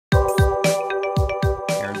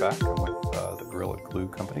glue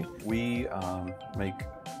company. We make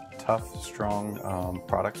tough, strong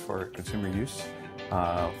products for consumer use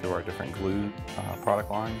through our different glue product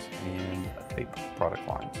lines and tape product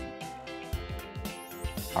lines.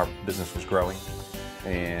 Our business was growing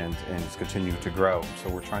and it's continuing to grow, so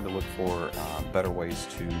we're trying to look for better ways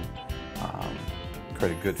to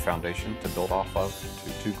create a good foundation to build off of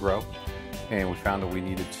to grow. And we found that we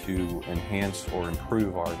needed to enhance or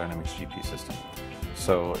improve our Dynamics GP system.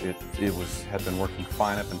 So it had been working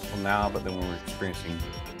fine up until now, but then we were experiencing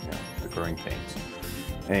the growing pains.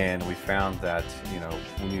 And we found that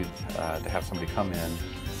we needed to have somebody come in,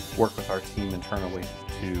 work with our team internally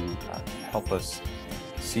to help us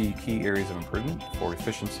see key areas of improvement for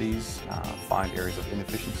efficiencies, find areas of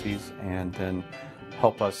inefficiencies, and then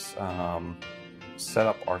help us set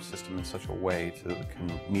up our system in such a way that it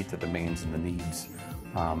can meet the demands and the needs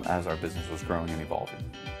as our business was growing and evolving.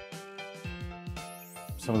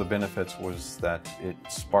 Some of the benefits was that it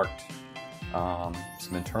sparked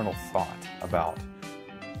some internal thought about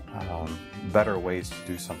better ways to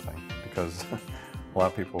do something, because a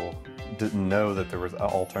lot of people didn't know that there was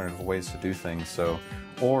alternative ways to do things.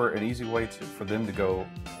 Or an easy way for them to go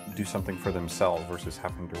do something for themselves versus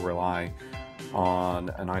having to rely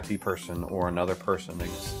on an IT person or another person.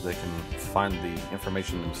 They can find the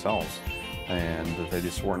information themselves, and that they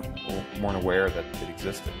just weren't aware that it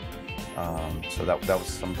existed. So that was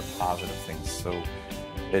some of the positive things. So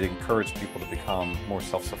it encouraged people to become more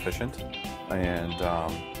self-sufficient and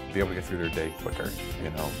be able to get through their day quicker,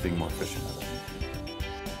 being more efficient at it.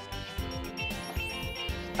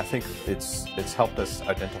 I think it's helped us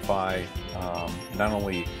identify not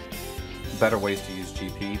only better ways to use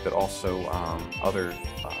GP, but also other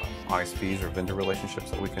ISPs or vendor relationships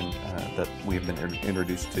that we have been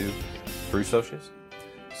introduced to through Socius.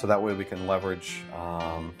 So that way we can leverage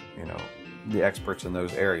the experts in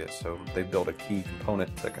those areas. So they build a key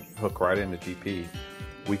component that can hook right into GP.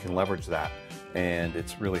 We can leverage that, and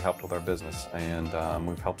it's really helped with our business. And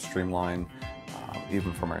we've helped streamline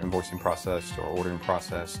even from our invoicing process to our ordering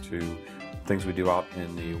process to things we do out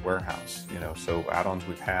in the warehouse. So add-ons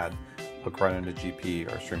we've had hook right into GP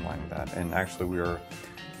are streamlining that. And actually we are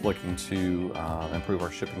looking to improve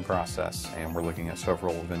our shipping process, and we're looking at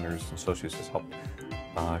several vendors, and Socius has helped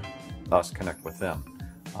us connect with them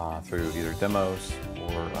through either demos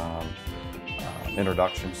or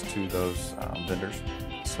introductions to those vendors.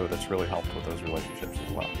 So that's really helped with those relationships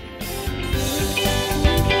as well.